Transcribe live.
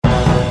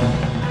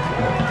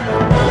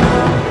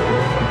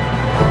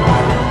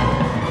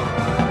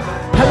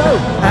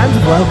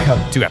and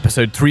welcome to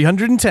episode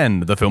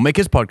 310 of the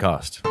Filmmakers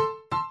Podcast.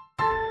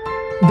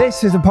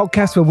 This is a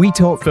podcast where we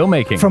talk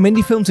filmmaking, from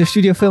indie films to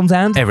studio films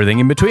and everything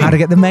in between. How to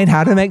get them made,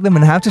 how to make them,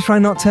 and how to try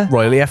not to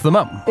royally F them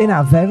up. In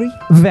our very,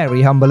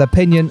 very humble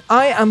opinion,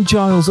 I am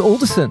Giles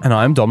Alderson. And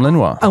I'm Dom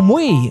Lenoir. And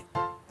we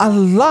are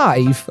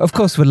live. Of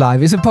course we're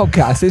live. It's a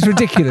podcast. It's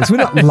ridiculous. We're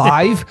not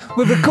live.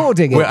 We're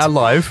recording it. We're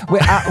alive.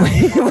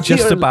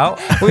 Just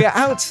about. We are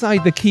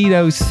outside the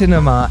Kino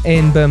Cinema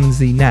in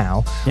Bermondsey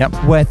now,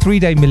 where 3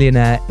 Day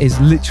Millionaire is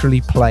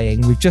literally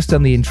playing. We've just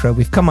done the intro.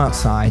 We've come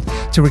outside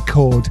to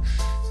record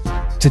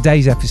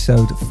today's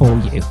episode for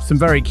you. Some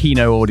very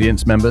Kino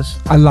audience members.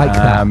 I like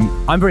that.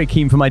 I'm very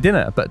keen for my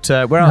dinner, but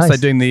we're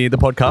outside doing the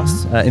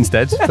podcast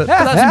instead. But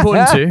that's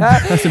important too.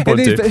 That's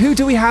important too. But who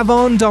do we have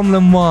on, Dom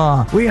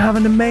Lenoir? We have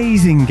an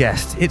amazing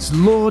guest. It's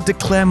Laure de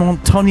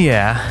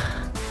Clermont-Tonnerre,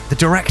 the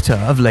director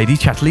of Lady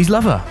Chatterley's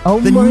Lover.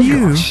 Oh the my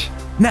new gosh.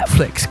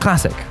 Netflix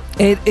classic.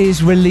 It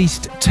is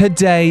released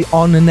today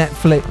on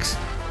Netflix.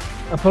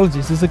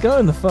 Apologies, there's a guy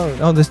on the phone.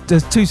 Oh,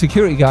 there's two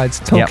security guards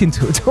talking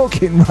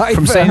right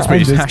from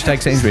Sainsbury's.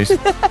 Hashtag Sainsbury's.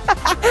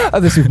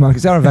 Other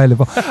supermarkets are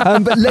available.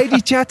 But Lady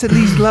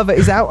Chatterley's Lover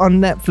is out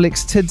on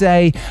Netflix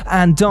today,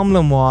 and Dom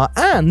Lenoir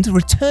and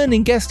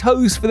returning guest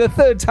host for the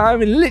third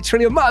time in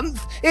literally a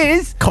month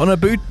is Connor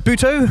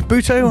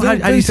Buto. How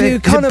do you say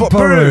it? Connor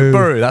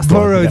Burrow. That's the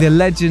Burrow, one. the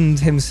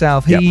legend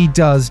himself. He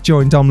does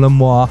join Dom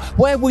Lenoir.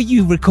 Where were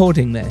you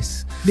recording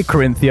this? The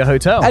Corinthia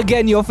Hotel.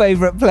 Again, your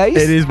favourite place?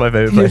 It is my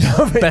favourite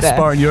place. Best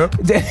bar in Europe.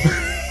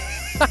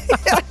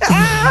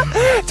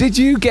 Did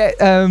you get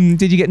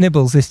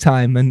nibbles this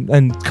time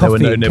and coffee? There were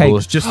no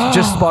nibbles, cake?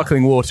 just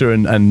sparkling water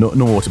and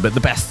no water, but the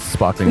best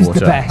sparkling water.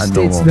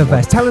 It's the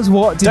best. Tell us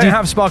what. Don't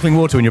have sparkling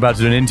water when you're about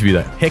to do an interview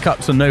though.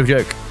 Hiccups are no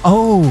joke.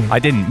 Oh. I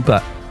didn't,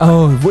 but.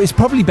 Oh, well, it's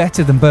probably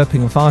better than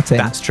burping and farting.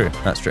 That's true.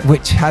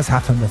 Which has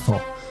happened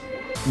before.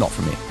 Not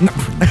for me.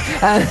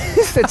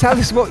 So tell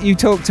us what you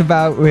talked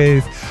about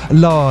with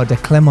Laure de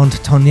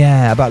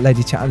Clermont-Tonnerre about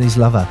Lady Chatterley's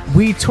Lover.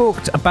 We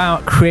talked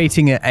about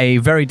creating a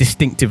very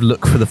distinctive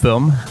look for the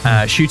film,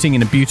 shooting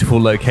in a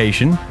beautiful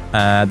location,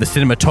 the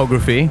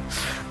cinematography,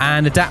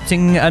 and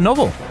adapting a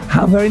novel.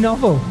 How very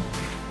novel.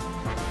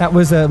 That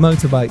was a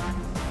motorbike.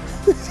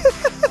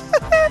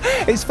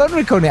 It's fun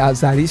recording it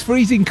outside. It's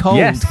freezing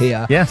cold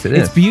here. Yes, it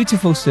is. It's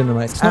beautiful cinema.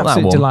 It's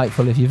absolutely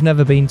delightful if you've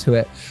never been to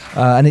it.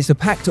 And it's a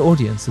packed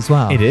audience as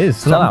well. It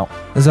is.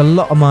 There's a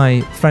lot of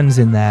my friends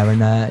in there,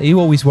 and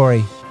you always worry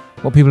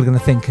what people are going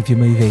to think of your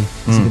movie.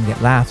 Is it going to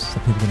get laughs? Are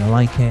people going to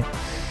like it?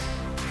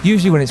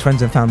 Usually when it's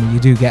friends and family, you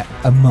do get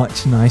a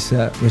much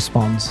nicer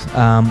response.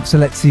 So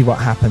let's see what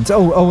happens.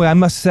 Oh, I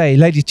must say,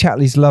 Lady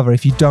Chatterley's Lover,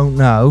 if you don't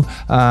know,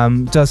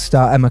 does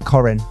star Emma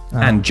Corrin.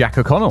 And Jack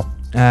O'Connell.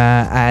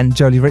 And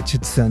Jolie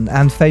Richardson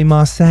and Faye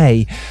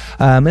Marseille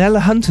and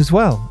Ella Hunt as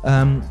well.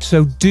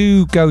 So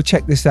do go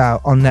check this out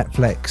on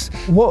Netflix.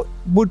 What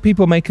would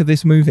people make of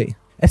this movie?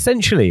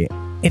 Essentially,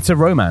 it's a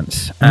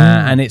romance,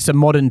 and it's a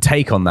modern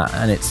take on that,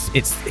 and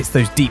it's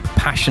those deep,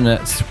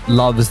 passionate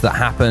loves that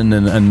happen,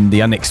 and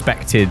the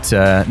unexpected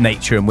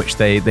nature in which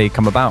they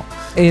come about.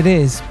 It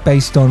is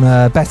based on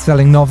a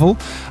best-selling novel.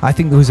 I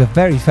think there was a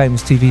very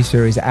famous TV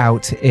series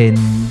out in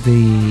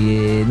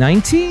the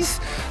 90s,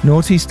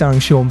 starring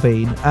Sean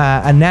Bean,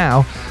 and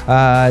now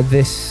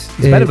this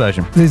is a better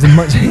version. There's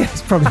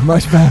it's probably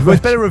much better. Well,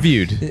 it's better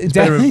reviewed. It's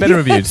better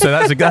reviewed. So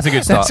that's a good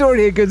start. That's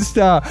already a good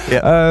start.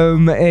 Yeah.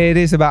 It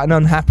is about an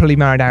unhappily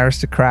married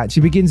aristocrat. She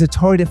begins a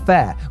torrid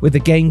affair with the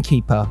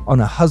gamekeeper on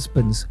her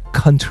husband's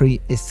country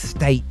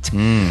estate.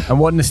 And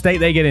what an estate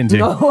they get into.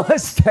 What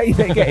estate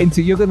they get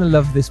into. You're going to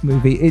love this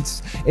movie.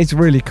 It's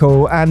really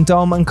cool. And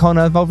Dom and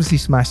Connor have obviously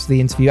smashed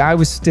the interview. I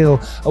was still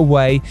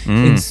away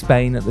in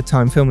Spain at the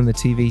time filming the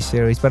TV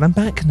series, but I'm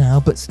back now,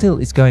 but still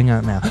it's going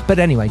out now. But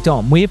anyway,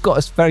 Dom, we've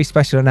got a very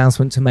special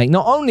announcement to make,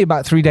 not only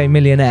about 3 Day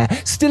Millionaire,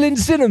 still in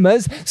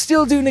cinemas,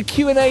 still doing a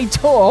Q&A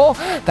tour.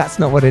 That's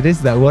not what it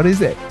is though. What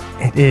is it?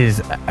 It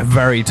is a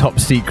very top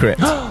secret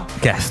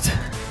guest.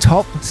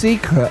 Top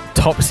secret.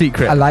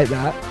 I like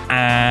that.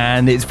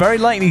 And it's very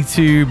likely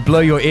to blow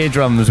your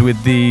eardrums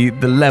with the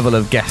level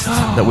of guests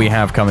that we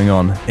have coming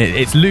on.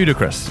 It's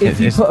ludicrous. If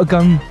you put a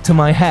gun to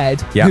my head,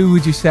 who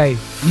would you say?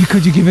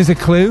 Could you give us a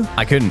clue?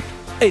 I couldn't.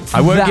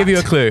 I won't give you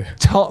a clue.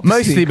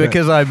 Mostly secret.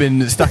 Because I've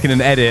been stuck in an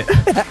edit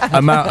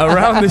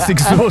around this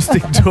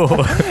exhausting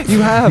tour.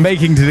 You have.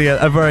 Making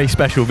a very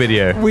special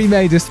video. We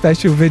made a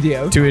special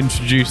video. To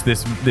introduce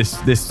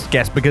this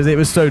guest because it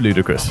was so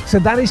ludicrous. So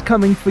that is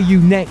coming for you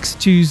next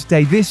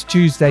Tuesday. This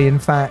Tuesday, in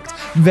fact.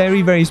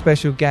 Very, very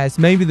special guest.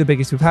 Maybe the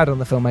biggest we've had on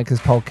the Filmmakers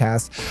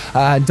Podcast.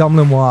 Dom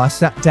Lenoir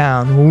sat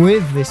down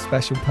with this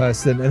special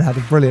person and had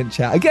a brilliant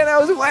chat. Again, I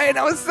was away and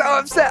I was so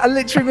upset. I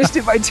literally missed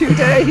it by 2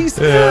 days.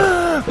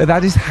 But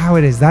that is is how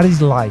it is. That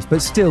is life.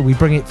 But still, we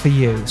bring it for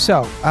you.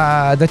 So,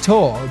 the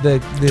tour, the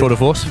Tour de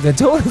Force. The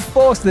Tour de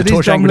Force that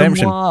is Dom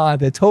Lenoir,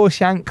 the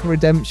Torshank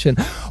Redemption.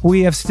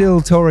 We are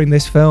still touring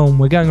this film.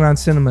 We're going around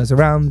cinemas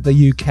around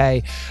the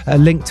UK. A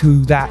link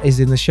to that is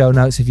in the show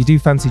notes. If you do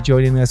fancy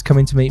joining us, come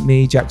in to meet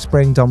me, Jack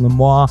Spring, Dom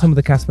Lenoir, some of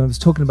the cast members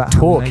talking about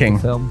how we made the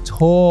film.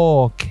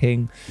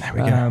 Talking. There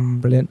we go.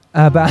 Brilliant.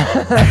 About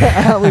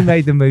how we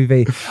made the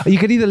movie. You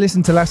could either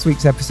listen to last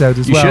week's episode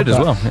as well. You should as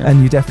well. Yeah.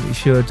 And you definitely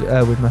should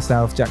with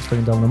myself, Jack Spring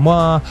and Dom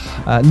Lenoir,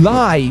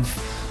 live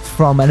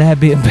from an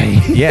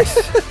Airbnb. Yes.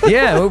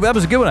 Yeah, well, that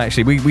was a good one,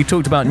 actually. We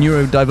talked about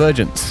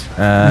neurodivergence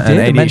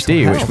and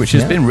ADHD, which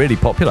has been really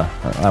popular,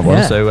 that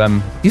one.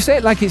 So, you say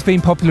it like it's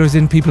been popular as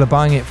in people are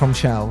buying it from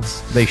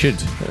shelves. they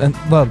should.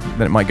 Well,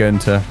 Then it might go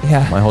into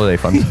my holiday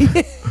fund.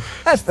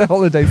 that's the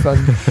holiday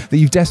fund that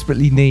you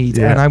desperately need.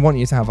 Yeah. And I want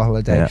you to have a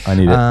holiday. Yeah, I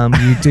need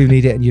it. You do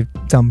need it, and you've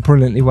done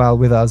brilliantly well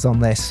with us on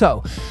this.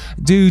 So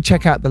do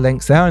check out the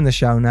links. They are in the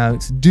show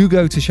notes. Do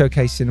go to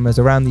Showcase Cinemas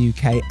around the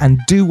UK and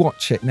do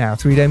watch it now.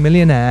 3 Day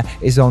Millionaire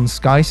is on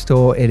Sky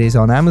Store. It is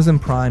on Amazon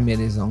Prime. It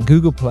is on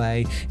Google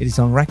Play. It is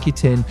on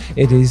Rakuten.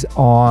 It is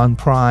on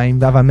Prime.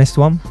 Have I missed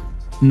one?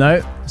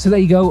 No. So there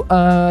you go.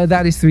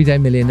 That is 3 Day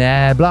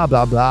Millionaire, blah,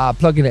 blah, blah,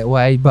 plugging it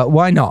away. But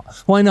why not?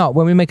 Why not?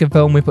 When we make a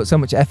film, we put so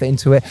much effort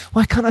into it.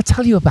 Why can't I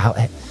tell you about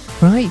it?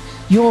 Right?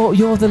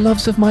 You're the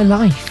loves of my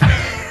life.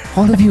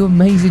 All of you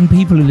amazing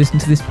people who listen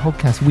to this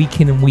podcast week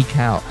in and week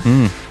out.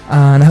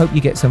 And I hope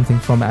you get something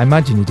from it. I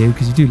imagine you do,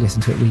 because you do listen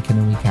to it week in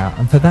and week out.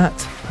 And for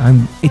that,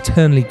 I'm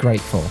eternally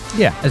grateful.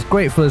 Yeah, as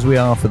grateful as we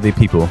are for the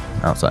people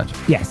outside.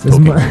 Yes, as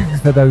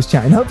much for those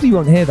chatting. Hopefully you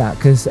won't hear that,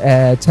 because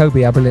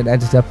Toby, our brilliant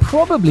editor,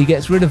 probably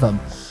gets rid of them.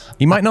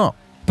 He might not.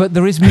 But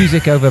there is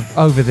music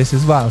over this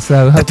as well,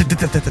 so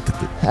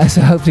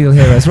hopefully you'll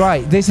hear us.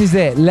 Right, this is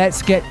it.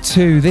 Let's get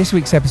to this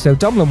week's episode.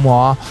 Dom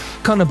Lenoir,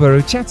 Conor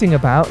Buru chatting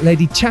about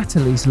Lady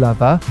Chatterley's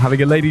lover.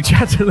 Having a Lady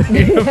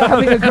Chatterley.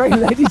 Having a great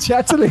Lady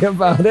Chatterley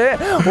about it.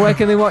 Where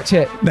can they watch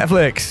it?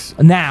 Netflix.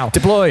 Now.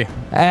 Deploy.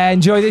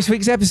 Enjoy this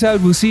week's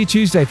episode. We'll see you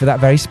Tuesday for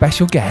that very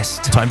special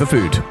guest. Time for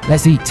food.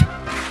 Let's eat.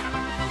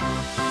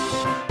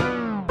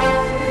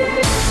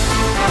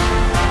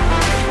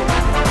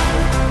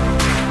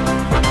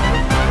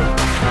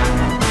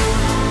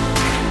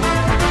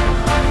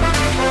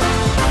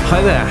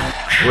 Hi there.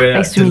 We're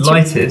Nice to meet you.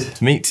 delighted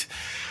to meet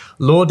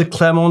Laure de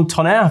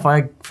Clermont-Tonnerre, if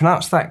I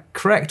pronounced that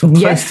correct or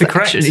close Yes, to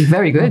correct. actually,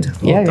 very good.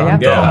 Yeah.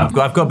 Yeah,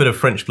 I've got a bit of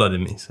French blood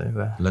in me,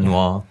 so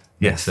Lenoir.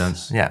 yes, Makes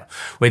sense. yeah.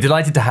 We're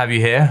delighted to have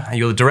you here.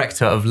 You're the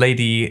director of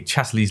Lady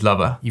Chatterley's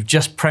Lover. You've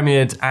just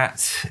premiered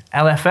at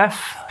LFF.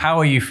 How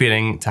are you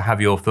feeling to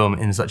have your film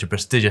in such a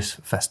prestigious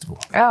festival?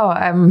 Oh,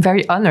 I'm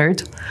very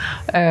honored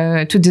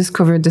to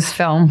discover this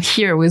film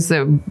here with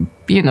a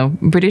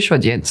British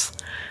audience,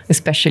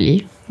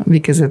 especially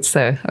because it's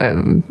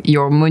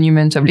your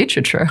monument of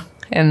literature,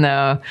 and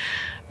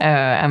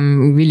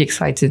I'm really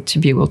excited to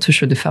be able to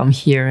show the film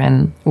here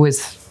and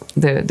with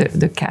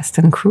the cast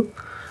and crew.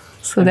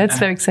 So that's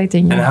very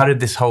exciting. And how did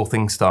this whole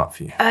thing start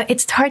for you? It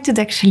started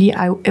actually,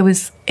 it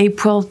was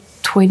April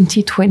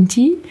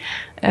 2020,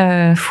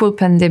 full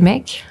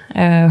pandemic.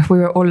 We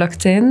were all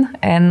locked in,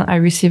 and I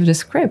received a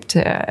script,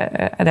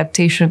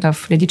 adaptation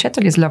of Lady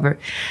Chatterley's Lover.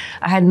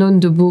 I had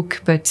known the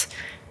book, but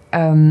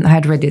I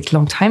had read it a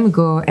long time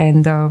ago,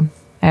 and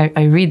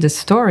I read the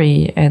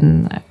story,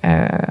 and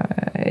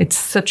it's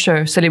such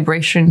a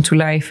celebration to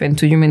life and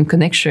to human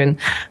connection,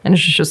 and I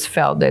just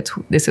felt that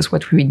this is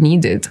what we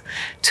needed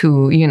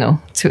to we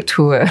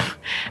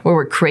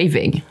were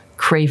craving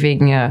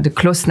the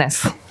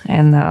closeness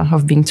and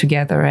of being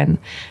together,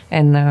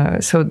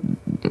 and so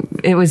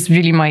it was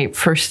really my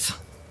first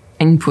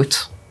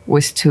input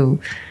was to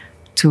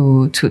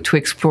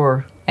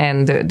explore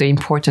and the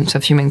importance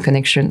of human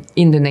connection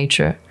in the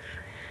nature.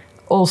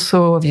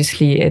 Also,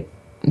 obviously,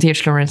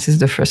 D.H. Lawrence is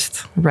the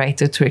first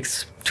writer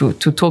to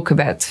talk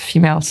about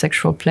female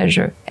sexual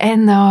pleasure.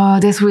 And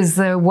this was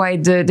why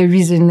the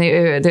reason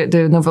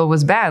the novel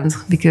was banned,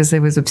 because it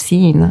was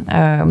obscene.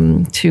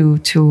 And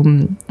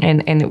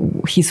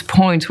his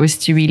point was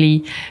to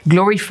really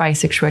glorify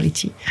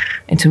sexuality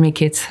and to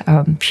make it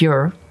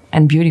pure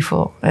and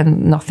beautiful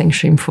and nothing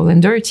shameful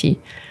and dirty.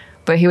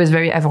 But he was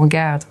very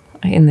avant-garde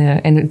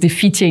in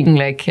defeating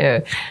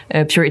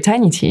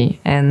puritanity,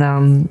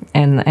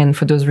 and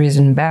for those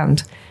reasons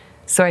banned.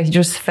 So I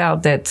just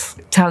felt that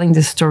telling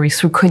the story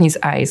through Connie's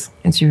eyes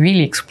and to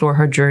really explore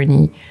her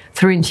journey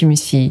through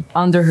intimacy,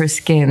 under her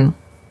skin,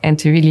 and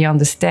to really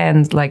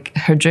understand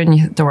her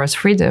journey towards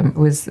freedom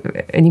was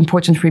an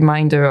important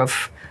reminder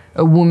of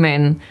a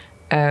woman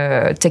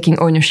taking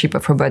ownership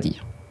of her body.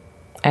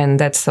 And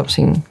that's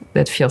something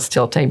that feels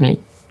still timely,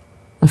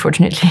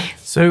 unfortunately.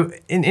 So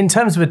in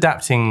terms of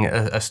adapting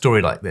a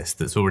story like this,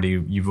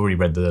 you've already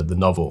read the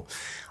novel,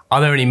 are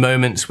there any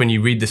moments when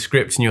you read the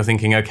script and you're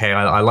thinking, okay,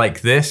 I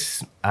like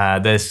this,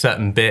 there's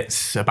certain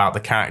bits about the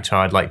character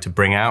I'd like to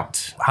bring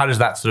out? How does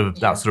that sort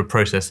of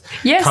process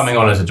coming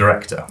on as a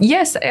director?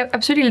 Yes,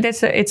 absolutely.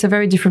 It's a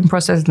very different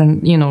process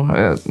than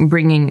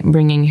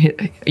bringing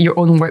your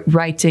own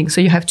writing.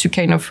 So you have to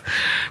kind of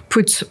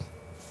put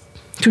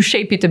to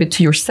shape it a bit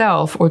to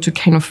yourself, or to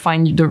kind of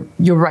find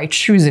your right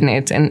shoes in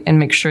it, and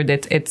make sure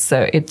that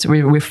it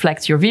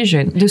reflects your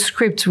vision. The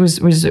script was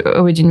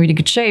already in really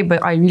good shape,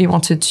 but I really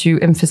wanted to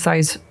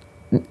emphasize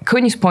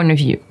Connie's point of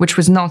view, which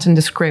was not in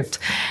the script.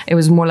 It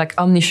was more like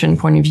omniscient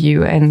point of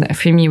view, and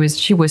for me,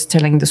 she was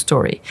telling the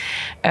story,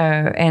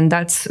 and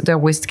that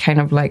was kind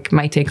of like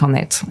my take on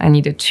it. I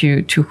needed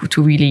to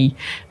really,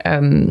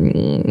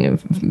 being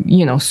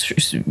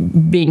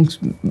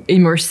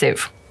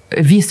immersive,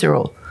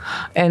 visceral,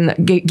 and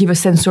give a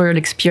sensorial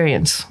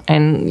experience,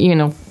 and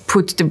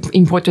put the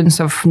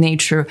importance of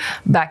nature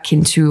back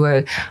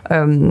into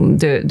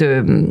the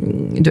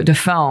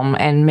film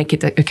and make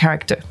it a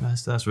character.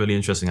 That's really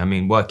interesting. I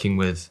mean, working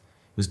with,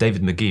 it was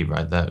David McGee,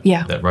 right?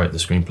 That wrote the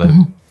screenplay.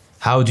 Mm-hmm.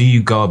 How do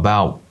you go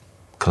about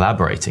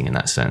collaborating in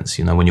that sense?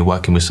 When you're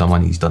working with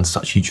someone, he's done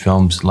such huge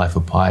films, Life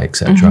of Pi,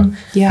 etc. Mm-hmm.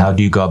 Yeah. How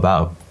do you go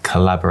about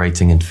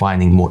collaborating and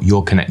finding what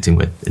you're connecting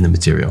with in the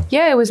material?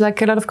 Yeah, it was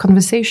like a lot of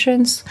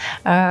conversations.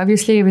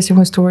 Obviously, everything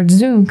was towards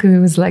Zoom because it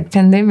was like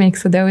pandemic,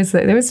 so that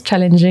was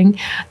challenging.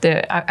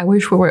 I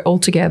wish we were all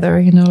together,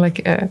 in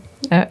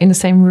the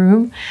same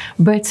room,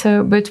 but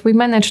we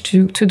managed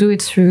to do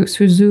it through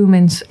Zoom,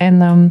 and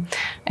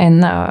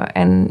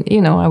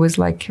I was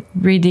like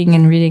reading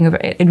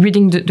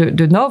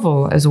the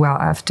novel as well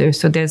after.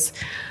 So there's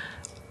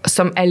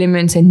some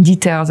elements and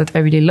details that I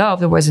really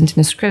love that wasn't in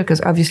the script,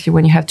 because obviously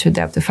when you have to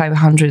adapt a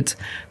 500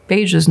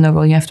 pages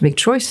novel, you have to make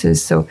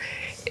choices. So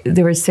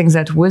there were things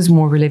that was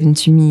more relevant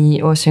to me,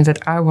 or things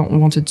that I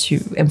wanted to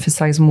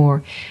emphasize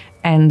more,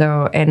 and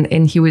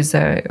he was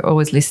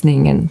always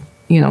listening and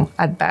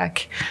add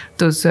back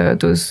those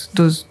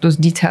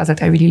details that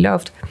I really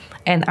loved.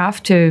 And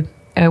after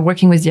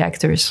working with the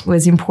actors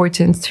was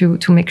important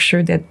to make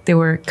sure that they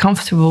were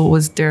comfortable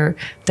with their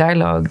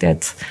dialogue.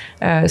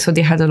 So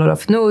they had a lot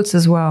of notes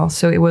as well.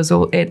 So it was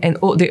all, and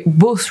they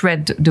both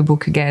read the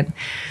book again.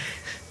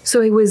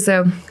 So it was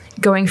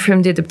going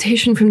from the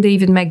adaptation from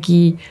David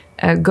McGee,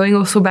 going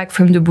also back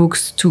from the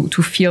books to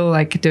feel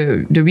like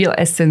the real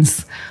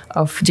essence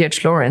of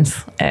D.H.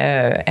 Lawrence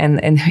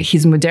and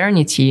his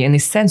modernity and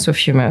his sense of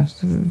humor.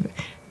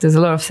 There's a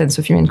lot of sense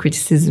of humor and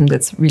criticism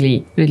that's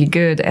really, really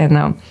good.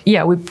 And we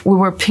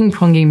were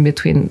ping-ponging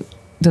between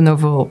the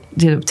novel,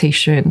 the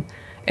adaptation,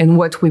 and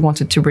what we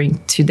wanted to bring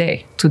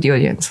today to the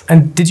audience.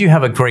 And did you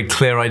have a very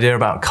clear idea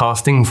about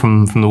casting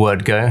from the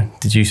word go?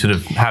 Did you sort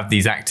of have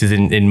these actors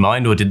in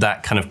mind, or did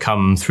that kind of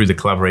come through the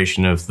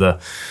collaboration of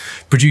the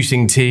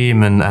producing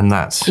team and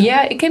that?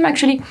 Yeah, it came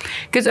actually,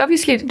 because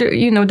obviously,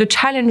 the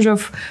challenge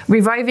of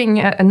reviving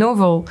a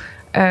novel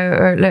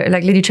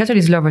like Lady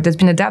Chatterley's Lover that's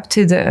been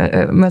adapted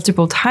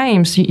multiple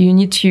times, you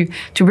need to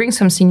bring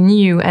something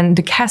new, and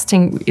the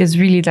casting is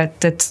really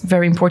that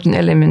very important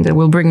element that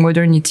will bring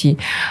modernity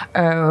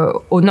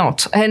or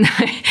not. And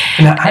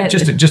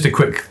just a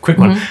quick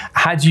one.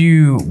 Had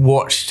you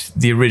watched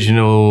the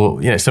original,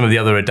 some of the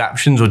other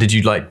adaptions, or did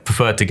you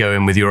prefer to go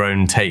in with your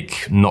own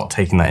take, not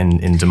taking that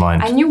into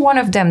mind? I knew one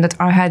of them that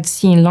I had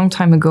seen a long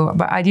time ago,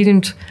 but I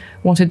didn't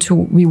wanted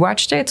to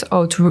rewatch it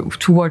or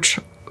to watch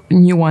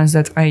new ones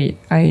that I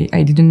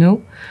didn't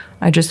know.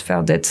 I just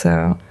felt that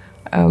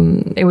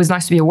it was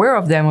nice to be aware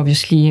of them,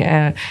 obviously,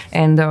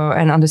 and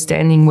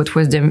understanding what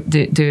was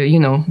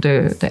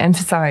the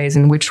emphasis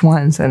and which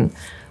ones.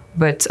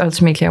 But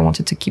ultimately, I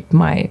wanted to keep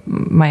my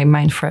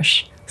mind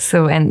fresh.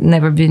 So, and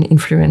never been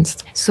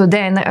influenced. So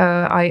then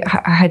I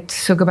had,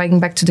 so going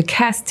back to the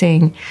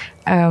casting,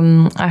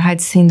 I had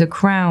seen The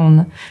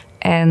Crown,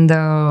 and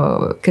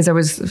because I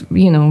was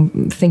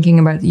thinking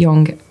about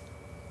young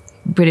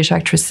British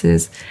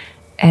actresses,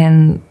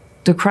 and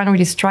The Crown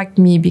really struck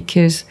me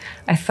because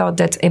I thought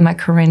that Emma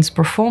Corrin's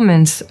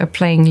performance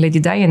playing Lady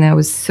Diana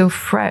was so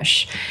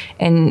fresh,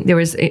 and there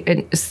was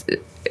an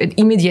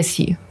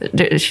immediacy.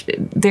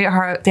 There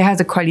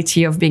has a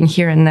quality of being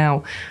here and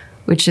now,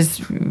 which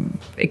is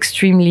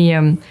extremely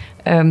a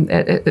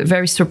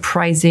very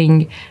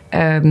surprising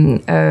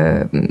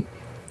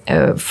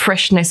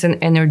freshness and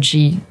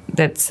energy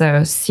that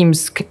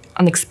seems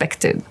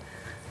unexpected.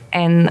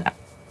 And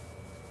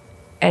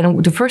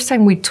the first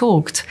time we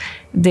talked,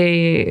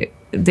 they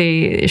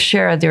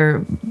shared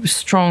their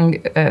strong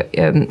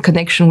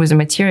connection with the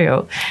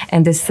material,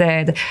 and they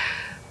said,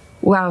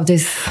 "Wow,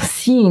 this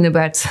scene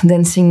about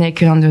dancing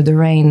naked under the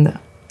rain,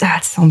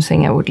 that's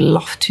something I would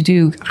love to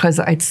do because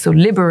it's so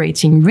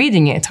liberating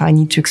reading it. I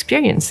need to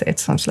experience it."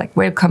 So I was like,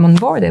 "Welcome on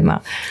board,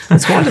 Emma.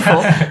 That's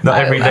wonderful." Not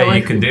every day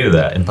you can do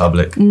that in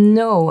public.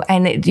 No,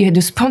 and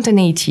the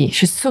spontaneity.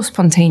 She's so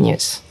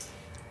spontaneous.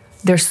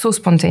 They're so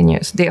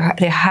spontaneous.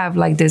 They have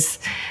like this,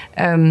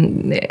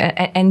 and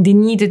they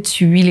needed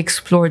to really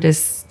explore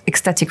this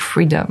ecstatic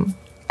freedom.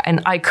 An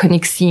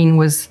iconic scene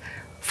was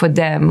for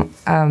them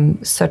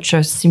such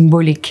a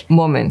symbolic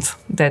moment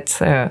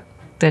that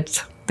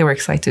they were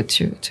excited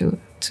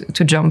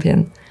to jump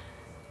in.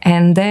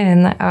 And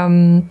then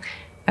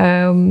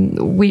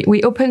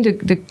we opened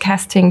the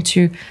casting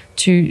to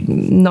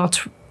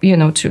not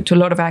to a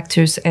lot of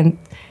actors, and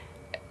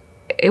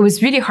it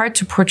was really hard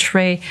to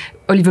portray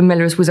Oliver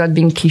Mellers without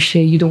being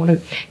cliche. You don't want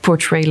to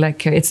portray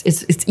like it's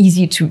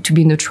easy to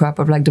be in the trap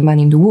of like the man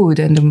in the wood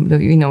and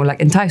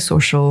like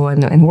antisocial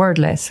and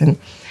wordless and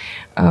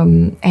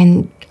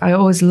I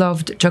always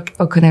loved Jack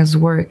O'Connell's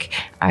work.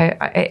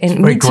 It's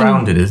very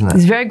grounded, isn't it?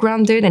 It's very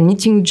grounded, and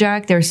meeting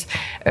Jack, there's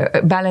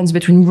a balance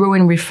between raw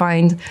and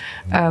refined.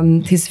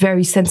 He's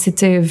very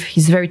sensitive,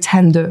 he's very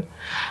tender,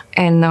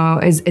 and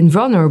is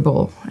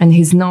vulnerable, and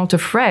he's not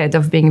afraid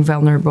of being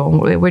vulnerable,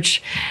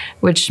 which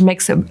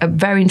makes a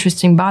very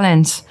interesting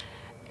balance.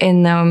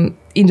 And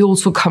it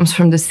also comes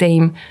from the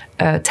same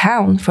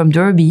town, from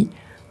Derby.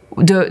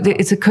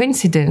 It's a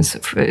coincidence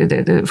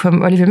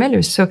from Oliver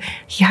Mellers. So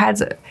he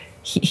hasn't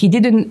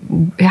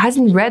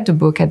read the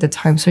book at the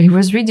time, so he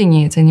was reading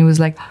it and he was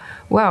like,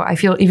 wow, I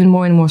feel even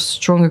more and more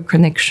stronger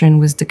connection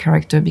with the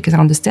character because I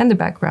understand the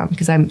background,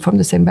 because I'm from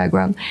the same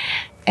background.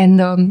 And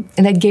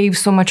that gave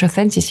so much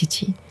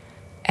authenticity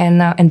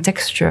and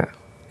texture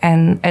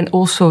and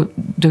also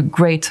the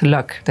great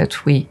luck that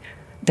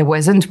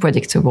wasn't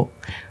predictable,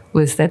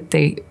 was that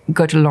they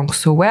got along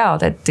so well,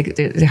 that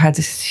they had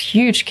this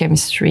huge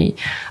chemistry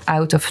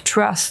out of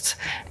trust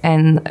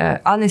and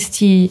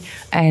honesty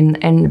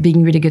and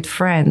being really good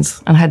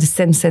friends, and had the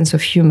same sense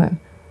of humor.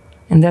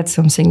 And that's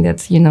something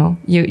that,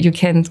 you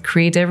can't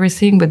create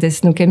everything, but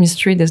there's no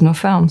chemistry, there's no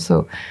film.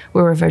 So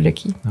we were very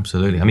lucky.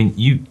 Absolutely. I mean,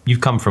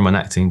 you've come from an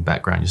acting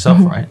background yourself,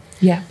 right?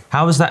 Yeah.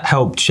 How has that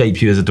helped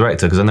shape you as a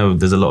director? Because I know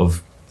there's a lot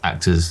of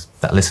actors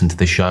that listen to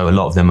the show. A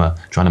lot of them are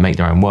trying to make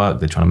their own work.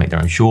 They're trying to make their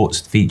own shorts,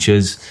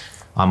 features.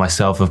 I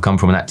myself have come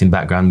from an acting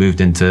background,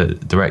 moved into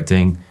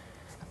directing.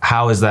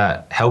 How has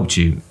that helped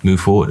you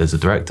move forward as a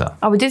director?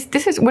 Oh,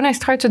 this is when I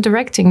started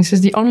directing. This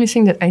is the only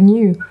thing that I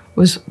knew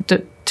was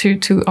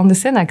to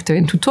understand actor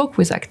and to talk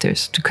with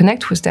actors, to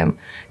connect with them,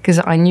 because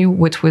I knew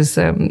what was.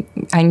 I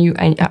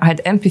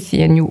had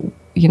empathy. I knew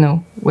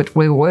what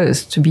it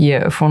was to be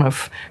in front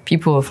of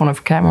people, in front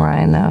of camera,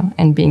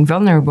 and being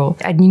vulnerable.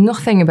 I knew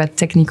nothing about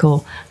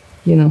technical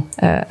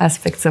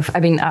aspects of. I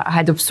mean, I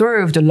had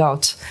observed a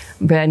lot,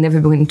 but I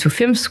never been to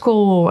film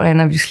school. And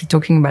obviously,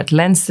 talking about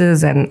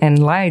lenses and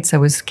lights, I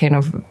was kind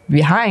of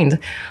behind.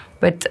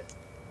 But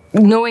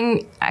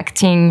knowing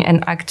acting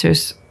and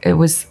actors, it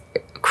was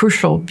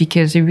crucial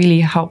because it really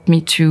helped me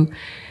to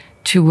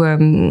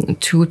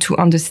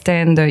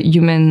understand the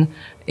human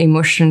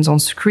emotions on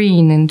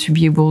screen and to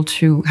be able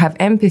to have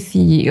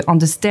empathy,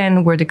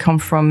 understand where they come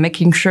from,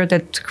 making sure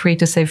that to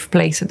create a safe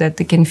place so that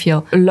they can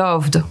feel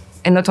loved.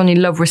 And not only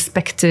loved,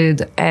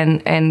 respected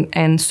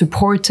and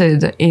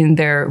supported in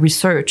their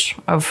research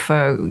of,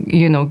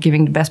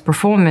 giving the best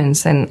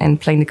performance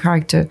and playing the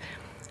character.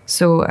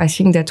 So I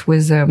think that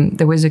was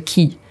a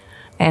key.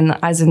 And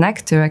as an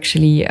actor,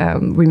 actually,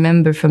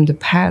 remember from the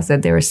past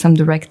that there are some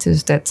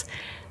directors that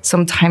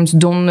sometimes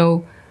don't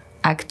know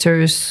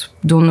actors,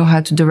 don't know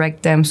how to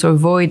direct them, so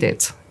avoid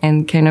it.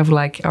 And kind of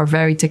like are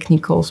very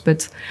technical,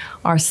 but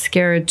are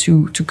scared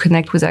to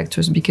connect with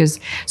actors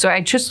so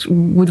I just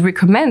would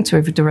recommend to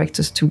every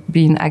directors to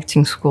be in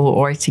acting school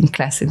or acting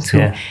class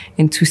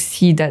and to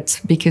see that,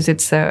 because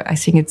it's I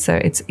think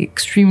it's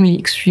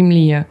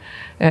extremely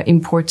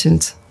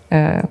important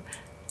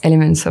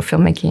elements of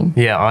filmmaking.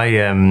 Yeah,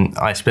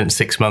 I spent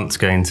 6 months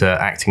going to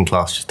acting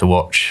class just to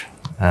watch.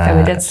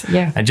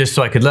 And just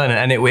so I could learn it,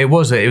 and it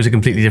was a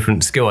completely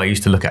different skill. I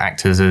used to look at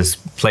actors as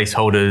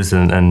placeholders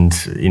and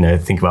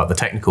think about the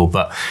technical.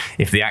 But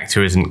if the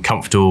actor isn't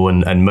comfortable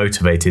and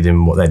motivated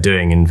in what they're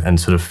doing and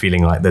sort of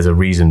feeling like there's a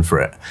reason for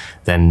it,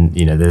 then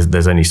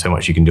there's only so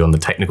much you can do on the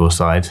technical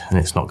side, and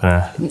it's not going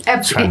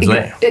to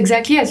translate.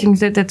 Exactly, I think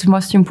that's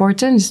most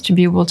important, is to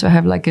be able to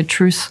have like a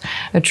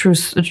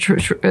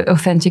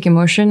authentic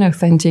emotion,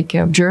 authentic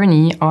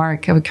journey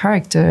arc of a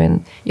character,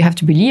 and you have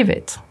to believe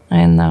it.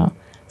 And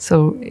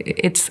so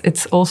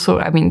it's also,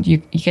 I mean,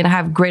 you can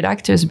have great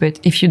actors, but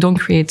if you don't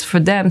create for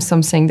them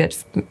something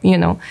that,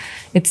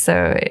 it's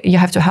you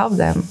have to help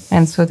them.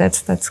 And so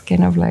that's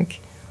kind of like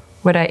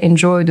what I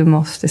enjoy the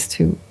most, is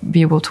to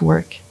be able to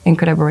work and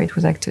collaborate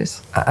with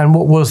actors. And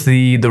what was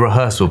the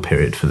rehearsal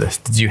period for this?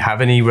 Did you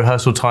have any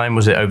rehearsal time?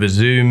 Was it over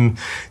Zoom?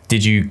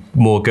 Did you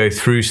more go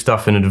through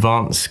stuff in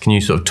advance? Can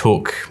you sort of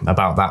talk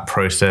about that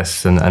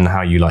process and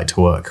how you like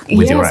to work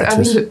with your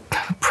actors? I mean,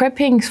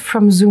 prepping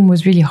from Zoom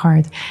was really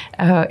hard.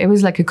 It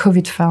was like a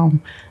COVID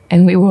film,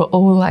 and we were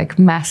all like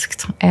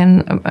masked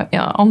and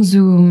on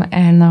Zoom,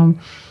 and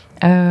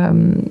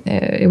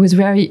it was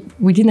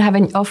we didn't have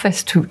any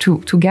office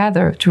to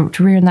gather, to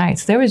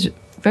reunite. That was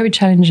very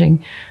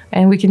challenging.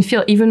 And we can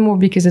feel even more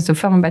because it's a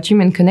film about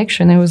human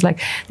connection. It was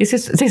like,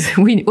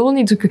 we all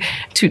need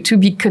to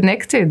be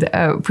connected,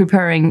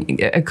 preparing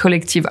a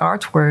collective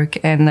artwork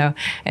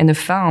and a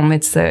film.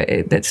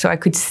 So I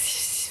could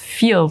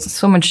feel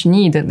so much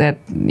need that,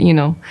 we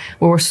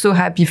were so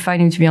happy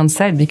finally to be on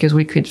set because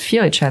we could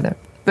feel each other.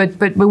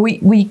 But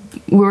we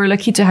were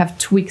lucky to have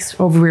 2 weeks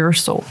of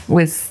rehearsal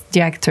with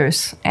the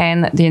actors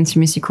and the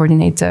intimacy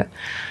coordinator.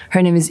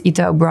 Her name is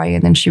Ita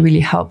O'Brien, and she really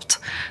helped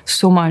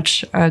so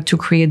much to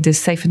create this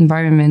safe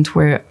environment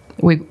where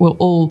we will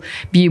all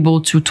be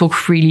able to talk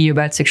freely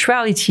about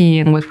sexuality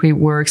and what we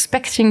were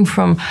expecting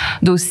from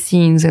those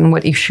scenes and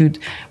what it should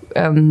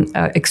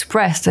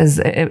expressed as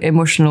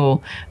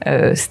emotional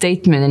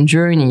statement and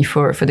journey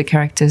for the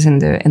characters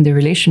and the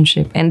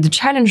relationship. And the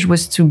challenge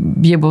was to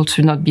be able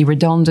to not be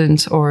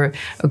redundant or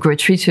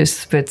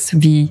gratuitous, but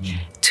to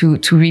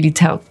really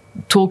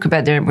talk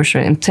about their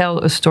emotion and tell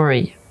a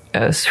story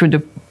through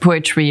the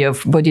poetry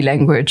of body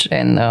language,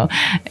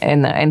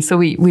 and so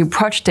we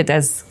approached it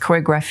as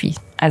choreography,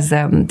 as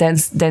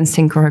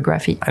dancing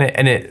choreography.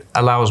 And it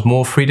allows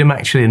more freedom,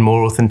 actually, and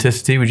more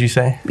authenticity, would you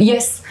say?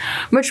 Yes,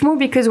 much more,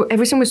 because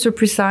everything was so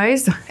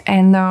precise,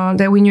 and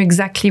that we knew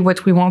exactly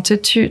what we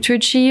wanted to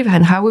achieve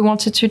and how we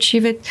wanted to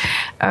achieve it.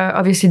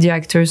 Obviously, the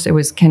actors, it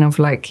was kind of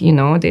like,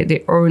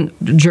 their own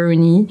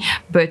journey,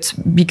 but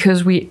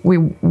because we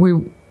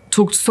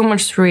talked so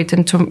much through it,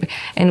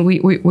 and we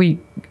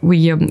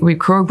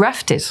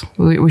choreographed it.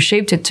 We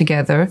shaped it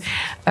together.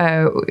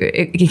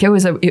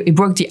 It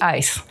broke the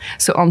ice.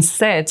 So on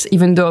set,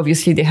 even though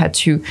obviously they had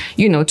to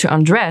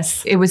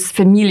undress, it was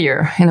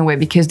familiar in a way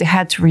because they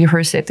had to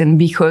rehearse it, and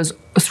because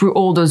through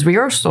all those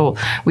rehearsals,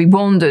 we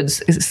bonded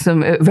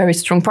some very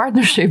strong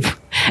partnership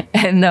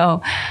and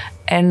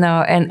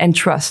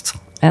trust.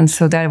 And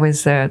so that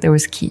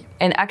was key.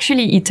 And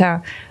actually,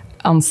 Ita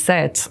on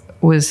set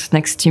was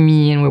next to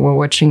me, and we were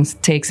watching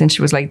takes, and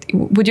she was like,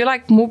 would you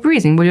like more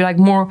breathing? Would you like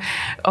more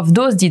of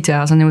those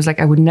details? And it was like,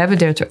 I would never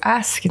dare to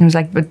ask. And it was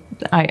like, but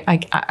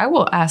I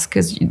will ask,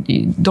 because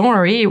don't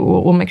worry,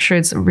 we'll make sure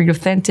it's really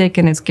authentic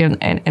and it's good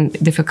and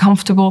they feel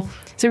comfortable.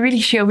 So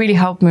she really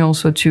helped me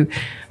also to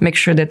make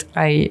sure that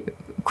I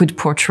could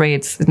portray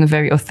it in a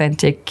very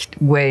authentic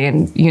way,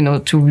 and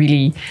to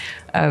really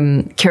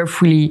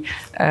carefully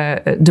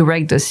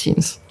direct those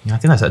scenes. Yeah, I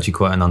think that's actually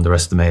quite an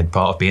underestimated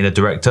part of being a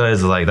director.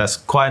 Is like that's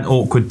quite an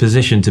awkward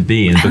position to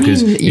be in,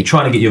 because you're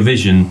trying to get your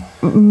vision,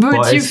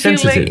 but you feel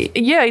sensitive. Like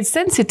it's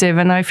sensitive,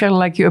 and I feel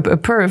like you're a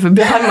perv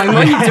behind my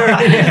monitor.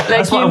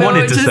 That's what I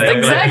wanted to say.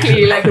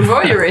 Exactly, like a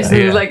voyeurist.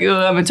 Yeah. Like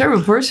I'm a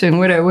terrible person.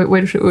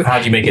 How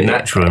do you make it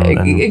natural?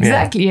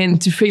 Exactly,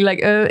 and to feel like,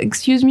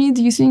 excuse me,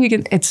 do you think you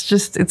can? It's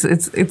just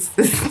it's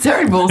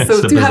terrible.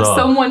 So to have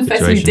someone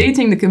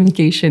facilitating the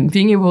communication,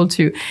 being able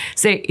to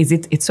say,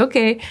 it's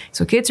okay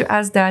to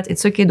ask that,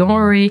 it's okay, don't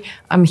worry,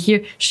 I'm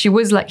here. She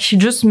was like, she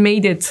just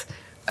made it,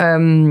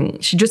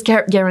 she just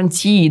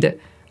guaranteed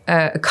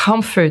a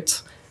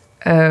comfort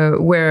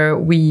where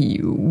we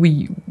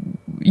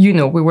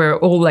were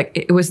all like,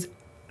 it was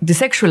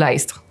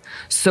desexualized.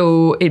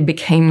 So it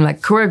became like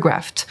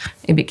choreographed,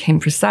 it became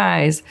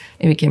precise,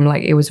 it became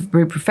like, it was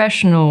very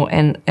professional.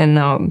 And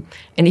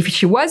if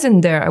she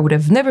wasn't there, I would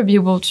have never been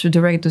able to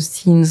direct those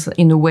scenes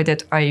in a way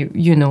that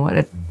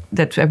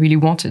that I really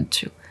wanted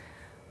to,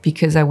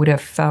 because I would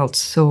have felt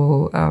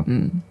so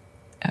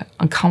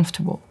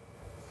uncomfortable.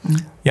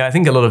 Yeah, I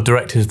think a lot of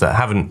directors that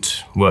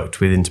haven't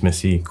worked with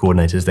intimacy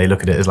coordinators, they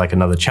look at it as like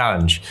another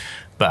challenge.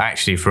 But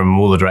actually, from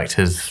all the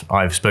directors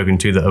I've spoken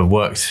to that have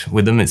worked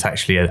with them, it's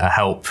actually a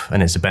help,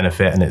 and it's a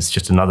benefit, and it's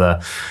just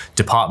another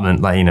department,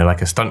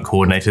 like a stunt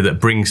coordinator that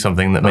brings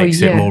something that makes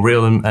it more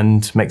real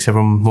and makes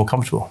everyone more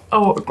comfortable.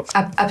 Oh,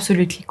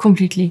 absolutely,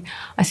 completely.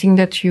 I think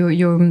that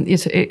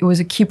it was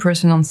a key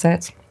person on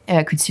set.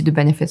 I could see the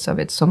benefits of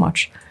it so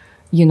much.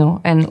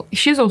 And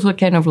she's also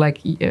kind of like,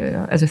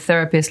 as a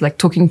therapist, like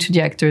talking to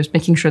the actors,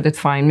 making sure they're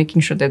fine,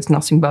 making sure there's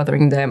nothing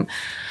bothering them.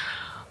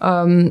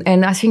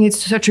 And I think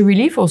it's such a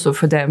relief also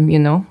for them,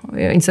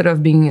 instead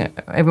of being,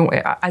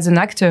 as an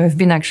actor, I've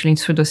been actually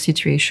through those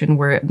situations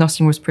where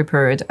nothing was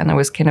prepared and I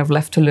was kind of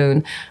left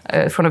alone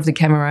in front of the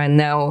camera, and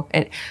now,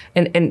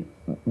 and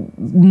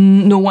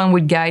no one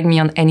would guide me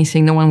on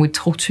anything, no one would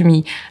talk to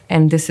me.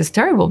 And this is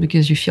terrible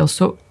because you feel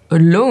so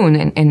alone,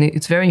 and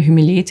it's very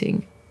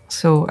humiliating.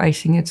 So I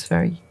think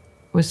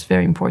was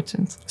very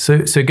important.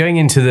 So going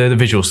into the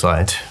visual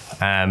side,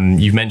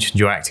 you've mentioned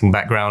your acting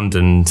background,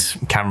 and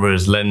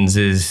cameras,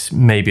 lenses,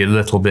 maybe a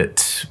little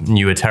bit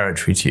newer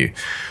territory to you.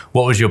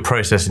 What was your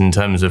process in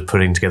terms of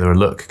putting together a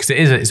look? Because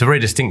it's a very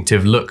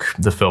distinctive look,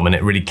 the film, and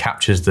it really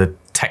captures the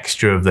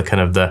texture of the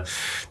kind of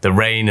the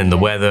rain and the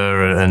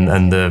weather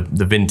and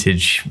the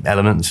vintage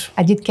elements.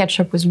 I did catch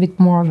up with a bit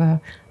more of a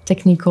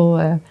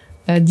technical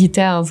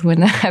details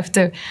when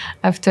after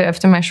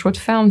my short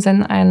films,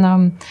 and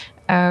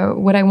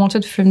what I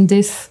wanted from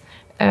this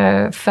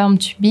film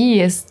to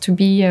be is to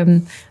be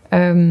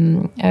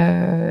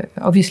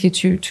obviously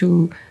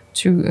to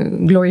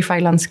glorify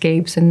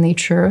landscapes and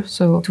nature.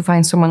 So to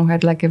find someone who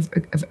had like a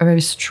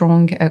very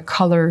strong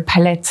color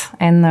palette,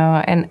 and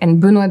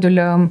Benoît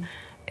Delorme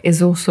is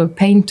also a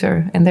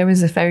painter, and there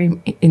is a very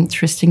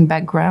interesting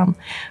background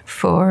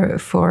for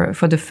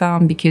the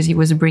film, because he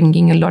was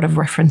bringing a lot of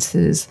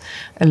references,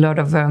 a lot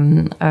of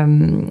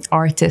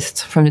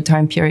artists from the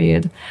time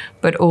period,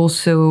 but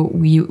also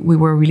we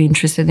were really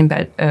interested in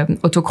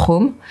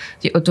autochrome,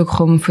 the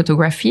autochrome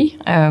photography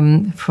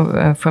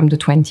from the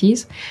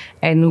 20s,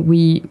 and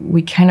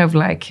we kind of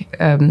like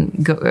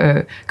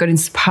got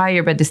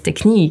inspired by this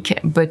technique,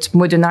 but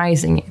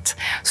modernizing it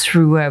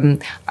through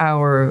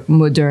our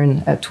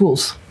modern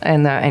tools.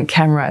 and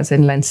cameras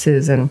and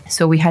lenses, and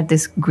so we had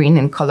this green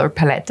and color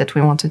palette that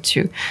we wanted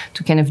to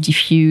kind of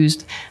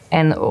diffuse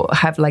and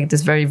have like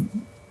this very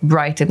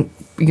bright and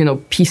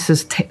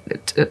pieces,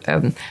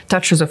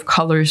 touches of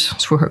colors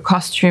through her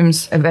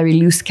costumes. A very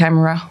loose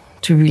camera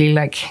to really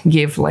like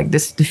give like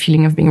the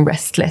feeling of being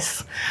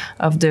restless,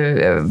 of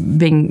the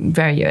being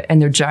very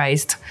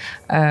energized,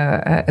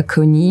 a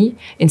Connie,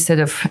 instead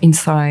of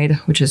inside,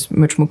 which is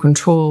much more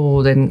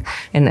controlled and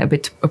a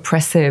bit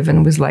oppressive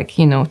and with like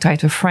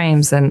tighter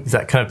frames. And is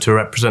that kind of to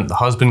represent the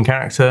husband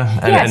character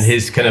and, yes, and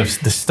his kind of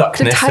the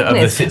stuckness of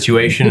the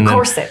situation,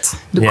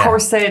 the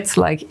corset,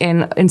 like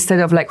instead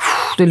of like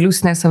the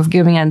looseness of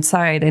going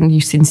outside, and you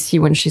can see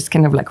when she's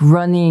kind of like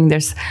running,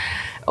 there's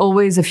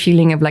always a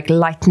feeling of like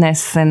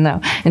lightness and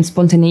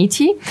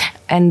spontaneity,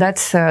 and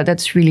that's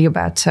really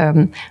about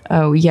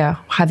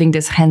having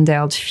this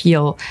handheld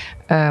feel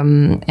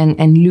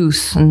and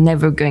loose, and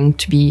never going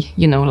to be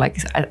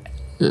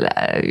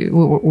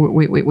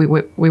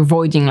we're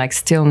avoiding like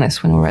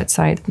stillness when we're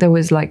outside. There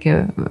was like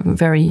a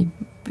very,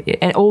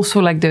 and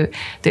also like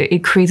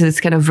it created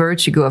this kind of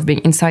vertigo of being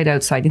inside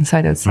outside.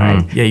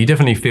 Yeah, you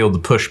definitely feel the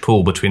push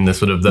pull between the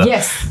sort of the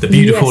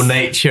beautiful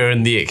nature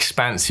and the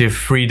expansive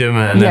freedom,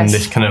 and then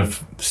this kind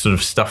of sort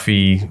of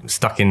stuffy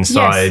stuck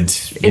inside.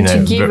 Yes. And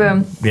to give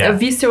a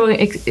visceral,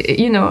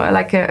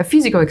 like a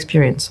physical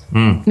experience,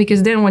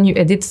 because then when you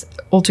edit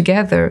all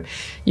together,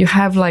 you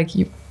have like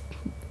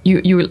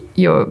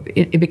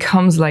it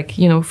becomes like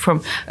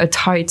from a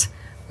tight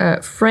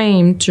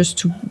frame just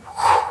to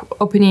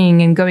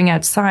opening and going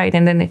outside,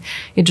 and then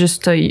it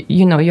just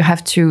you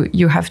have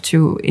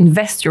to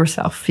invest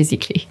yourself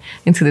physically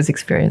into this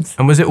experience.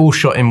 And was it all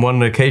shot in one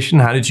location?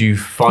 How did you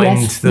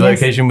find the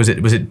location? Was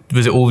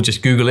it all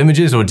just Google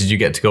Images, or did you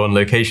get to go on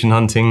location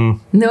hunting?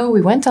 No,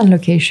 we went on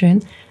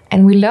location.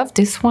 And we loved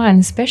this one,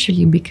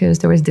 especially because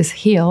there was this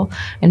hill,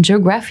 and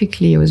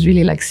geographically it was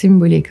really like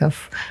symbolic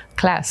of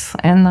class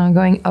and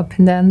going up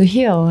and down the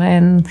hill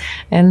and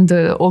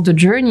all the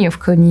journey of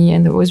Connie.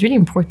 And it was really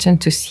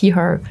important to see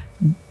her,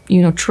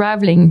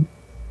 traveling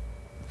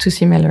to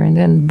Simela and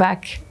then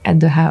back at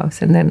the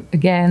house and then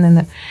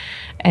again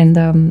and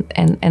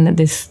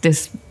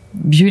this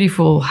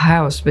beautiful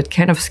house, but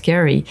kind of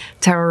scary,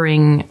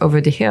 towering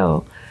over the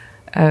hill,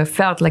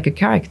 felt like a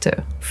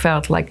character,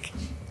 felt like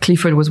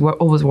Clifford was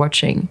always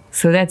watching.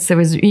 So it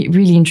was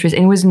really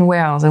interesting. It was in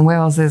Wales, and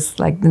Wales is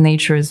like, the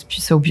nature is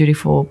so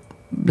beautiful,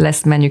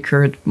 less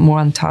manicured, more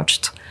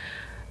untouched,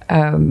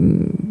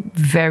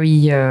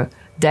 very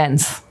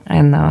dense.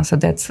 And so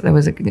that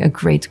was a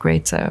great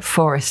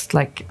forest.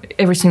 Like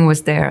everything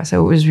was there.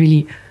 So it was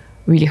really,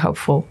 really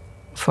helpful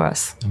for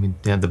us. I mean,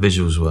 the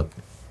visuals were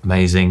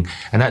amazing.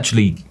 And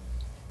actually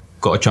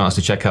got a chance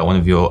to check out one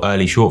of your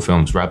early short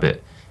films,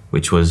 Rabbit,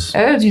 which was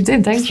you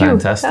did, thank you.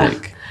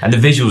 Fantastic. Yeah. And the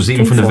visuals,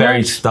 even from the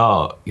very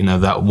start,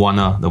 the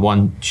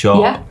one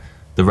shot,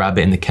 the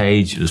rabbit in the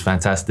cage, it was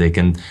fantastic.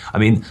 And I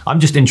mean, I'm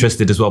just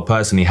interested as well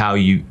personally how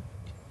you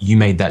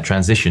made that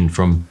transition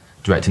from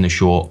directing a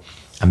short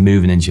and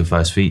moving into your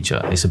first feature.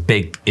 It's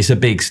a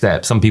big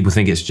step. Some people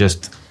think it's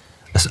just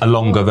a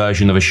longer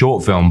version of a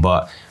short film,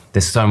 but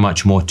there's so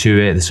much more to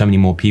it. There's so many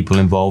more people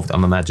involved,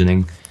 I'm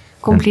imagining.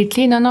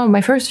 Completely. No. My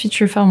first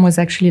feature film was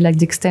actually like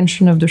the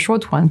extension of the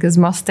short one, because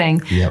Mustang,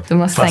 the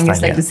Mustang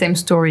is like the same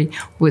story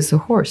with a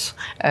horse.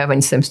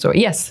 Same story.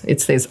 Yes, it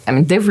says,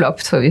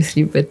 developed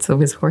obviously, but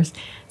with horse.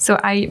 So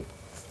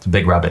it's a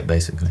big rabbit,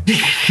 basically.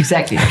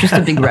 Exactly, just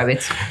a big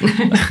rabbit.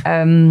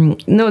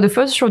 No, the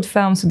first short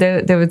film, so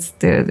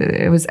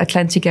it was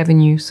Atlantic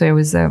Avenue. So it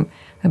was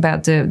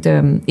about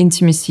the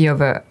intimacy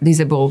of a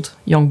disabled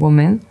young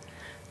woman,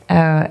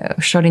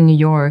 shot in New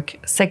York.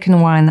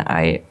 Second one,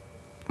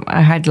 I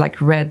had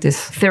like read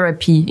this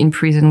therapy in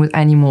prison with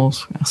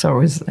animals, so it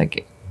was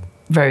like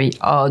very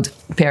odd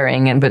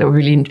pairing, but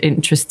really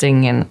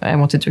interesting, and I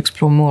wanted to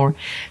explore more.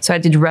 So I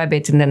did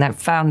Rabbit, and then I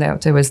found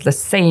out it was the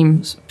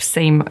same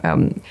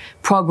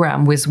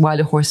program with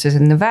wild horses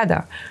in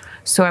Nevada.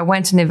 So I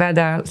went to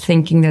Nevada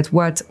thinking that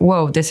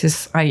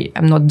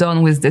I'm not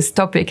done with this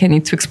topic, I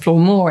need to explore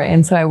more.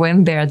 And so I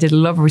went there, did a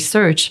lot of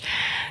research,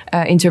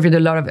 interviewed a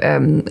lot of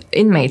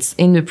inmates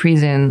in the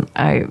prison.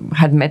 I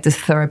had met this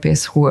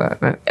therapist who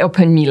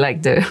opened me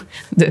like the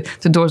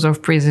doors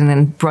of prison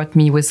and brought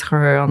me with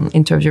her on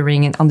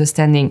interviewing and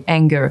understanding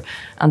anger,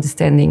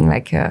 understanding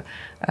like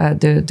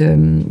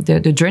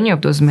the journey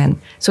of those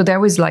men. So that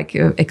was like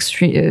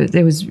extreme.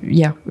 There was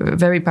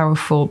very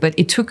powerful, but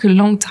it took a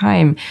long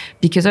time,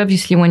 because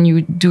obviously when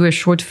you do a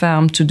short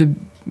film to the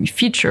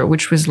feature,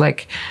 which was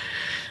like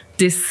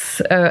this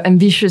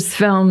ambitious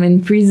film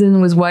in prison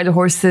with wild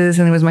horses,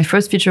 and it was my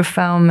first feature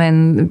film,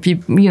 and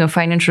people,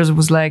 financiers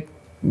was like,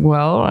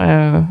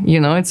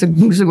 it's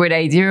a great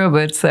idea,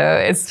 but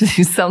it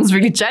sounds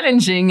really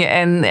challenging,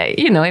 and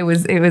it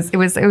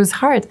was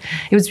hard.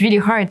 It was really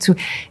hard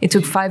it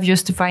took 5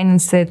 years to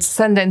finance it.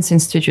 Sundance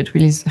Institute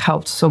really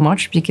helped so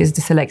much, because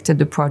they selected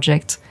the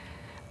project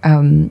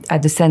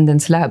at the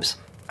Sundance Labs.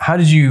 How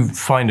did you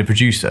find a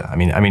producer? I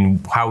mean,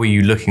 how were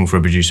you looking for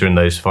a producer in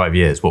those 5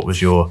 years? What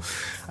was your,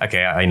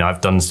 okay,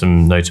 I've done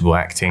some notable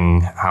acting.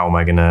 How am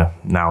I going to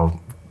now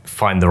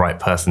find the right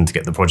person to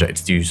get the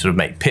project? Do you sort of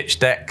make pitch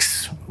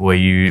decks? Were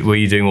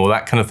you doing all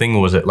that kind of thing,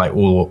 or was it like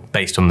all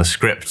based on the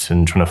script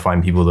and trying to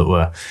find people that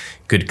were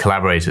good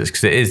collaborators?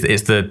 Because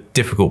it's the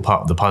difficult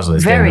part of the puzzle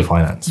is getting the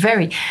finance.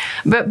 Very,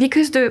 but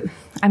because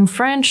I'm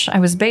French, I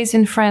was based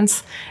in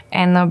France,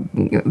 and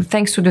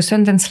thanks to the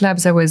Sundance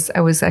Labs, I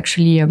was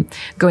actually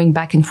going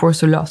back and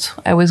forth a lot.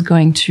 I was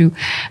going to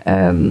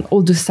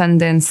all the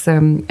Sundance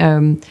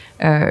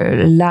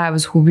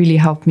labs who really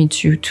helped me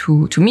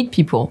to meet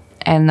people.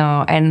 And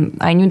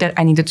I knew that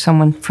I needed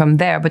someone from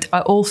there, but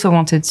I also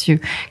wanted to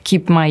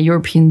keep my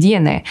European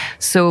DNA.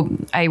 So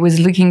I was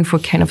looking for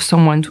kind of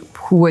someone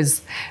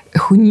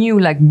who knew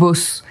like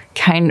both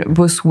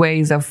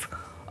ways of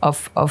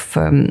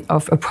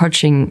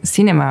approaching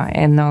cinema.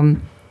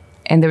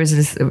 And there was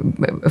this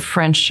a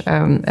French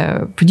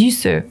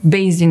producer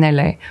based in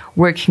LA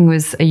working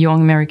with a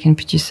young American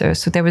producer.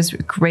 So that was a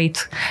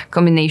great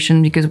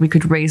combination because we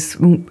could raise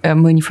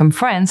money from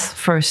France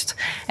first,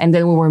 and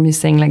then we were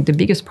missing like the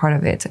biggest part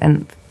of it.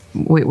 And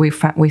we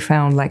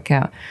found like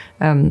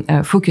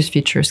Focus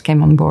Features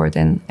came on board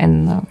and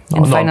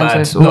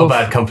financed. Not a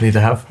bad company to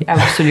have.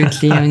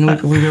 Absolutely. I mean,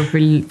 we were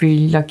really,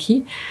 really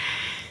lucky.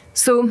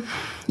 So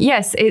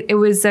yes, it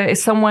was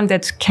someone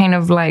that kind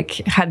of like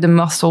had the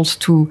muscles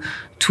to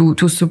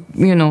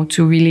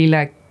really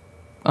like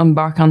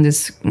embark on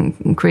this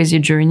crazy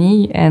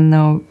journey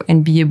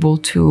and be able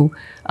to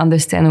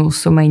understand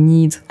also my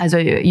need as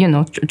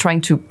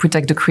trying to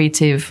protect the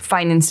creative,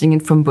 financing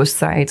it from both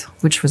sides,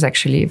 which was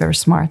actually very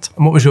smart.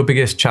 And what was your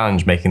biggest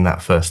challenge making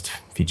that first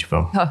feature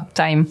film?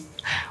 Time.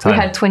 We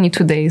had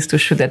 22 days to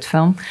shoot that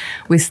film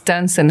with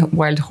stunts and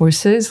wild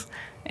horses.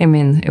 I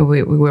mean,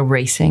 we were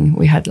racing.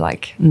 We had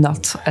like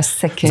not a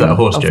second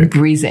of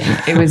breathing.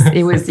 It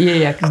was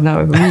yeah. Because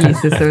no, really,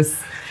 so I was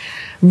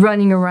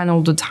running around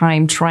all the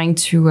time, trying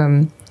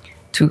to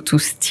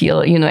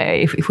steal. You know,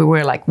 if we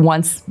were like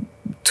once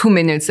 2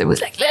 minutes, it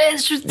was like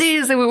let's shoot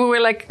this. And we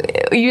were like,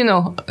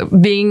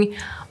 being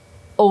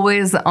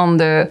always on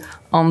the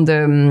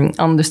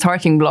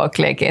starting block,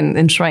 like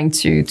and trying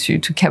to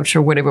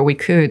capture whatever we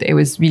could. It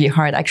was really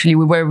hard. Actually,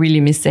 we were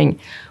really missing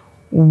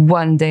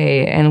one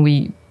day, and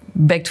we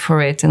begged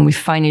for it, and we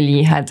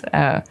finally had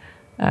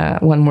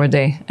one more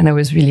day, and that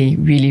was really,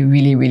 really,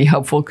 really, really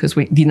helpful because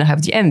we didn't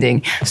have the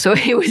ending. So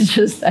it was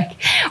just like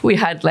we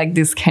had like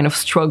this kind of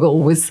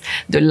struggle with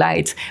the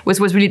light. It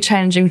was really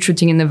challenging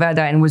shooting in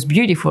Nevada, and it was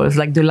beautiful. It was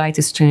like the light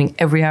is changing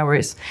every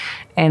hours,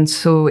 and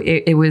so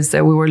it was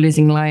we were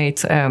losing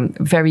light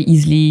very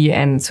easily,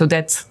 and so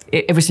that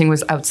everything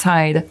was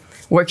outside.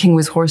 Working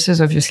with horses,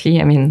 obviously.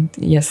 I mean,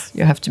 yes,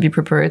 you have to be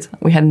prepared.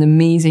 We had an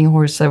amazing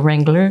horse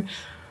wrangler.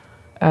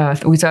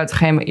 Without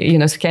him,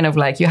 it's kind of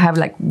like you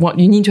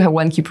need to have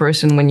one key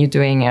person when you're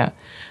doing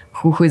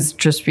who is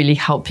just really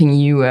helping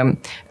you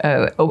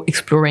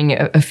exploring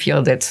a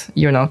field that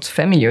you're not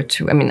familiar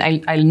to. I mean,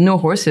 I know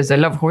horses, I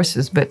love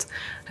horses, but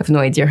I have no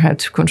idea how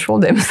to control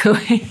them. So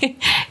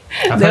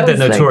I've heard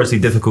they're notoriously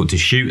difficult to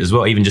shoot as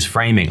well, even just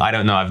framing. I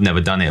don't know, I've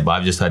never done it, but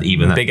I've just heard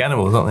even big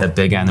animals, aren't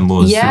they? Big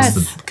animals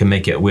yes. Can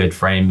make it a weird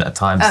frame at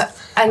times.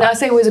 And I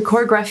say with the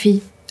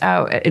choreography.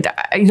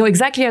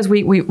 Exactly as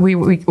we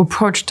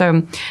approached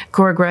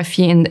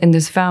choreography in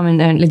this film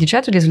and Lady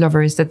Chatterley's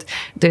Lover is that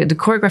the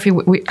choreography,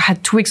 we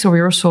had 2 weeks of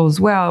rehearsal as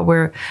well,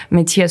 where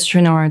Matthias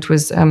Schoenaert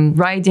was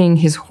riding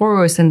his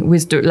horse, and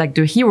with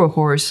the hero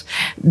horse,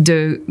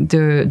 the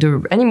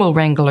animal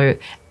wrangler,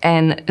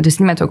 and the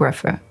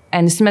cinematographer.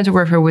 And the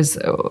cinematographer was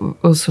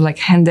also like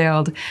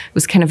handheld,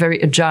 was kind of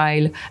very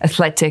agile,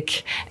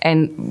 athletic.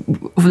 And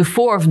the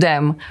 4 of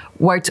them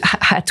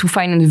had to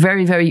find in a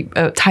very, very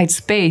tight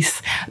space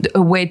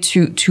a way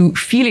to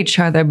feel each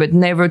other, but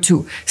never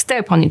to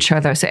step on each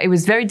other. So it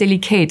was very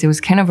delicate. It was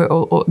kind of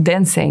a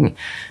dancing.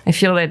 I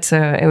feel that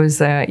it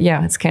was,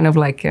 it's kind of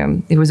like,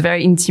 it was a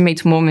very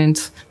intimate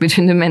moment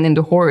between the man and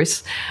the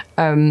horse,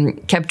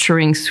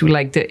 capturing through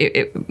like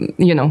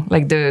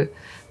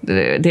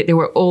they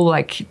were all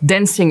like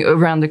dancing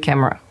around the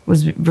camera. It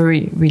was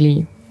very,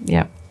 really,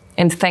 yeah.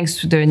 And thanks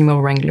to the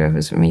animal wrangler, it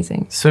was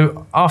amazing.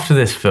 So after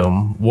this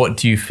film, what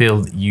do you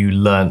feel you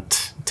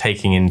learnt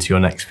taking into your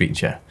next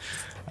feature?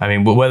 I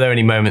mean, were there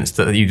any moments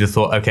that you just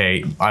thought,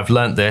 okay, I've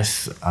learnt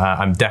this,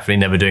 I'm definitely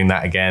never doing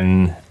that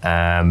again?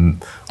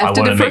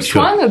 After the first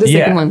one or the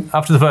second one?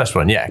 After the first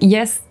one, yeah.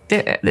 Yes,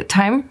 the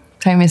time.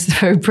 Time is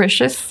very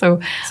precious,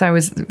 so it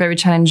was very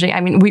challenging.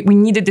 I mean, we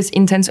needed this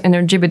intense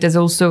energy, but there's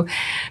also,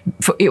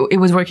 it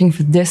was working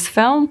for this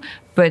film,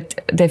 but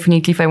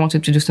definitely if I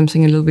wanted to do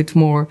something a little bit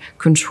more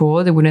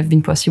controlled, it wouldn't have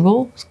been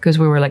possible, because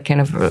we were like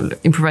kind of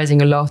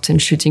improvising a lot and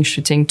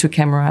shooting to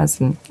cameras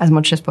and as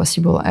much as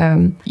possible.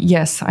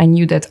 Yes, I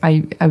knew that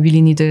I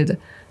really needed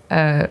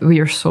more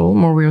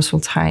rehearsal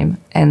time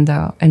and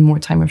more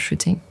time of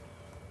shooting.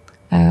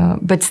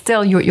 But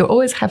still, you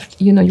always have,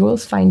 you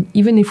always find,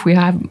 even if we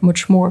have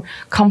much more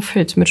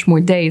comfort, much more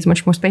days,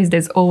 much more space,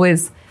 there's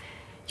always,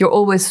 you're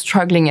always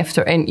struggling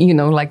after, and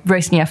like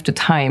racing after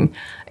time.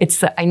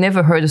 It's I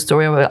never heard a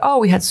story about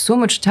we had so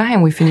much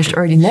time, we finished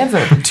early.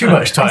 Never. Too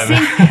much time.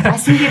 I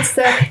think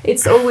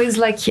it's always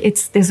like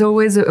there's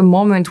always a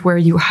moment where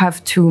you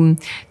have to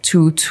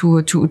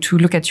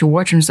look at your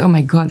watch and say, oh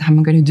my God, how am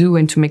I going to do,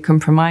 and to make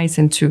compromise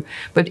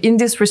but in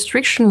these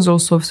restrictions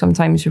also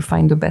sometimes you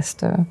find the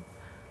best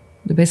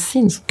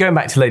scenes. Going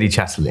back to Lady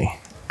Chatterley,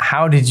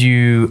 how did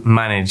you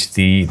manage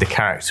the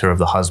character of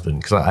the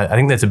husband? Because I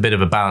think there's a bit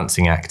of a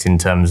balancing act in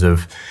terms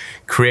of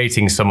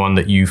creating someone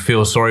that you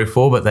feel sorry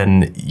for, but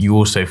then you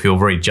also feel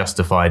very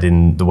justified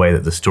in the way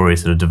that the story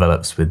sort of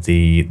develops with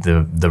the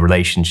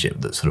relationship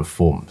that sort of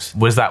forms.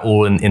 Was that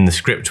all in the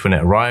script when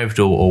it arrived,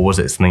 or was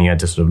it something you had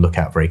to sort of look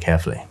at very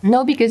carefully?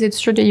 No, because it's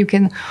true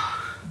that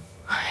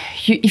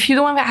if you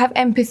don't have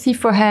empathy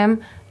for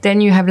him,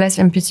 then you have less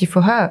empathy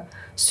for her.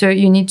 So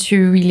you need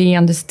to really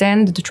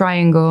understand the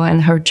triangle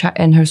and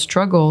her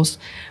struggles.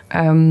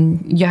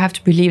 You have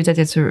to believe that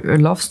it's a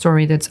love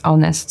story that's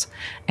honest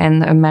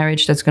and a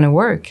marriage that's going to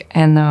work.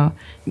 And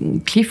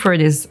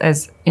Clifford is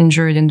as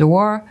injured in the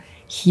war.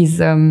 He's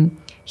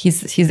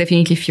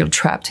definitely feel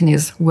trapped in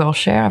his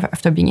wheelchair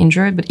after being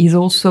injured. But he's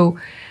also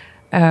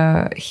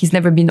he's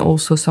never been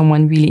also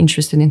someone really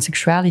interested in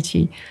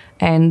sexuality,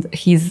 and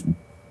he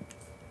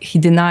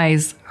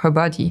denies her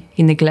body.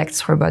 He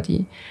neglects her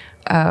body.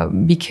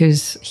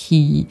 Because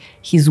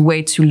his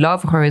way to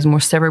love her is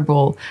more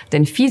cerebral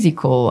than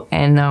physical.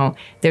 And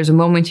there's a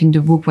moment in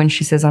the book when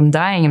she says, I'm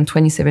dying, I'm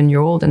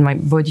 27-year-old, and my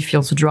body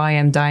feels dry,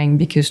 I'm dying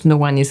because no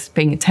one is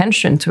paying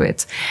attention to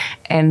it.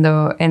 And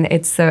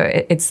it's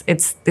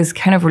this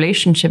kind of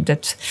relationship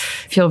that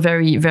feel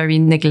very, very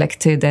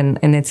neglected, and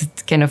it's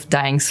kind of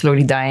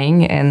slowly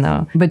dying.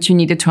 And but you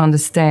needed to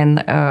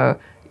understand,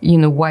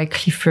 why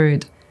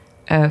Clifford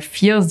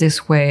feels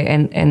this way,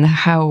 and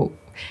how,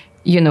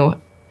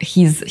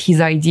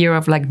 his idea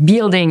of like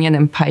building an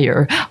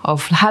empire,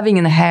 of having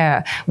an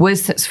heir,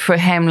 was for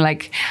him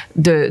like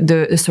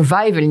the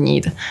survival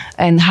need,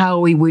 and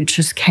how he would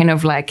just kind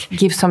of like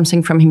give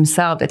something from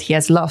himself that he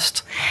has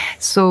lost.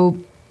 So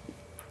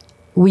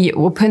we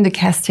opened the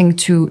casting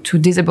to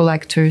disabled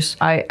actors.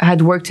 I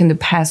had worked in the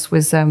past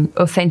with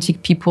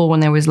authentic people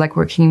when I was like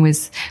working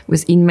with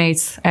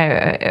inmates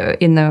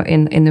in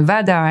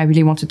Nevada. I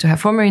really wanted to have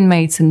former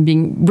inmates and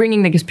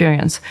bringing the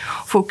experience.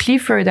 For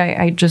Clifford,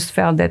 I just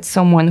felt that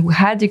someone who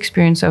had the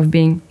experience of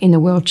being in a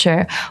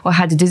wheelchair or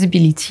had a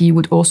disability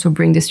would also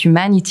bring this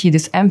humanity,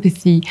 this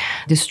empathy,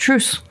 this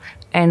truth.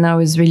 And I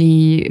was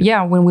really,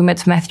 when we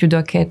met Matthew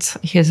Duckett,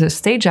 he's a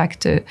stage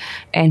actor,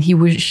 and he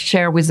would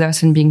share with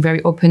us and being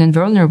very open and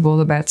vulnerable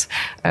about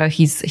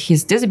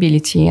his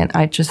disability. And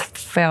I just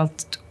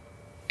felt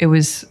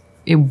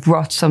it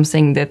brought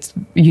something that's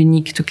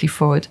unique to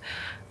Clifford.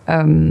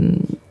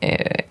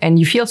 And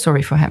you feel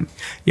sorry for him.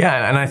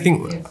 Yeah, and I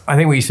think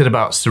what you said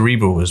about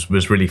cerebral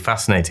was really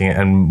fascinating.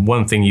 And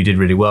one thing you did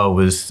really well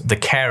was the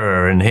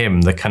carer and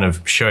him, the kind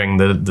of showing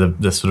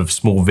the sort of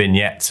small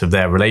vignettes of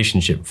their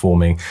relationship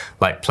forming,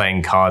 like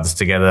playing cards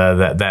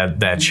together,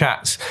 their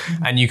chats.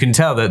 And you can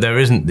tell that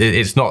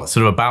it's not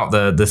sort of about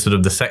the sort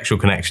of the sexual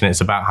connection.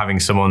 It's about having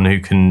someone who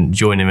can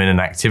join him in an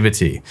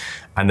activity.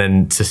 And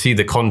then to see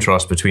the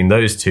contrast between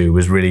those two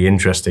was really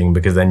interesting,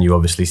 because then you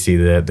obviously see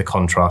the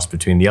contrast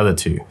between the other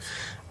two.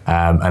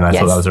 And I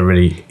thought that was a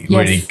really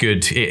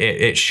good,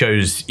 it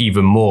shows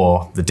even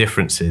more the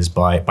differences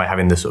by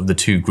having the sort of the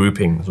two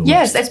groupings. Almost.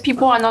 Yes, as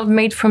people are not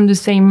made from the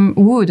same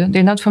wood,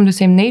 they're not from the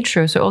same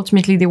nature. So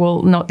ultimately they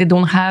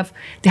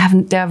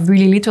have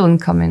really little in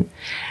common.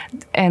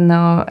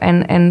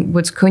 And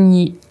what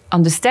Connie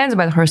understands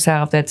about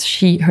herself, that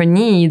her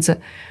needs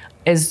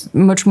is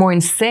much more in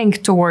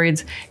sync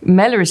towards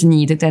Mellor's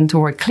need than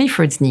toward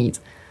Clifford's need.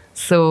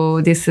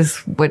 So this is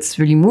what's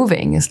really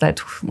moving, is that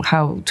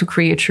how two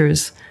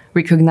creatures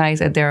recognize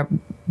that they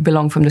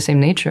belong from the same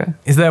nature.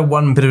 Is there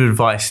one bit of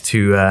advice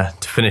to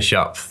finish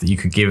up that you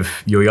could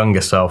give your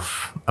younger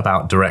self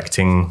about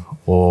directing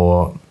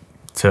or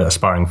to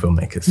aspiring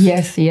filmmakers?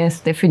 Yes,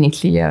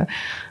 definitely.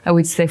 I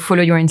would say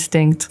follow your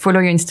instinct. Follow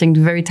your instinct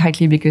very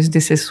tightly, because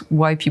this is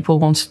why people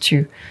want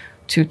to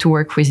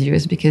work with you,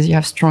 is because you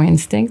have strong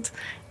instinct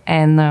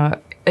and a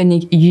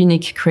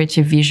unique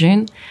creative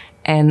vision,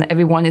 and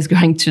everyone is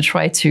going to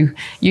try to,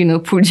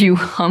 put you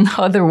on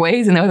other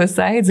ways and other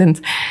sides, and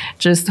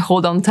just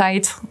hold on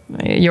tight.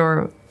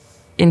 Your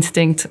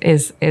instinct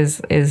is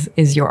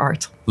your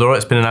art. Laura,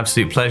 it's been an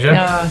absolute pleasure.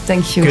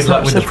 Thank you. Good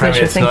luck with the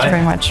premiere tonight. Thank you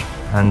very much.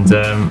 And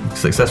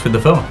success with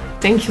the film.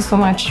 Thank you so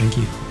much. Thank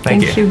you.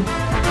 Thank you.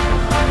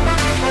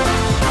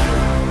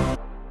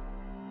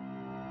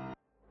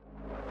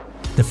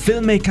 The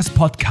Filmmakers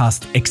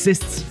Podcast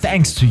exists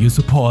thanks to your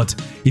support.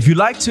 If you'd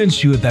like to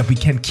ensure that we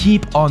can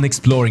keep on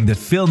exploring the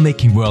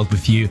filmmaking world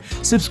with you,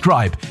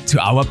 subscribe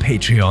to our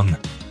Patreon.